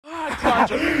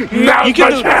Now you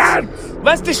can do chance. this.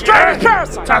 Let's destroy this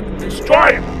parasite. Time to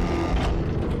destroy him.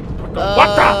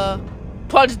 What the?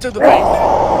 Punch it to the face.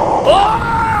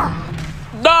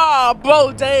 Nah,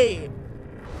 bro, damn.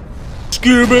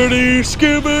 Skibbity,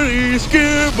 skibbity,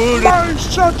 skibbity. Man,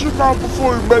 shut your mouth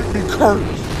before you make me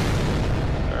curse.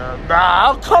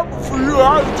 Nah, I'm coming for you.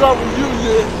 I ain't coming for you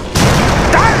yet.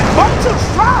 Dang, I'm too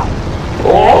strong.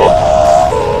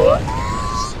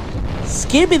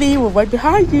 Skibbity, we're right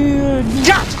behind you.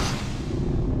 Gotcha.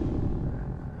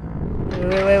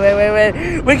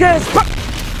 Wait. We got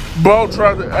Bo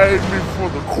tried to aim me for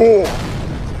the core.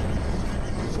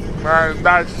 Man,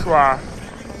 nice try.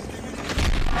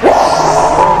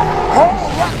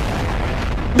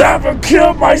 never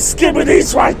kill my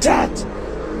skibbities like that.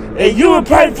 And you will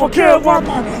pay for killing one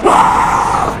man.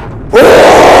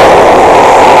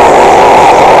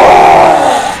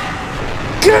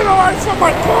 Get away from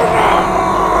my partner!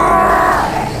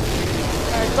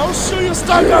 Hey, don't shoot your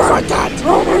stun guns like that!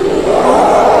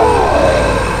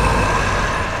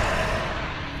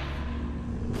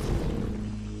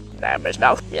 There is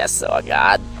no yes or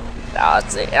God.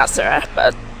 That's the answer,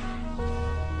 but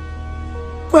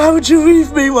why would you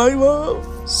leave me, my love?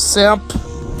 Simp.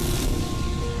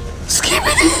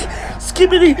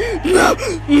 Skibbity! No!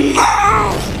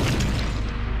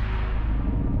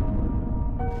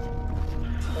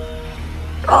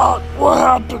 Oh, what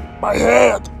happened? My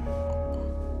head!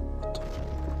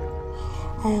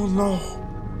 Oh no.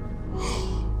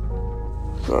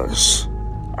 Guys,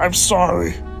 I'm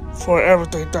sorry for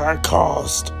everything that I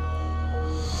caused.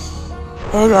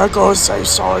 I gotta go say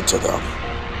sorry to them.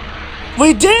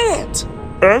 We did it!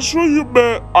 Actually, you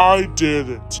meant I did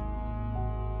it.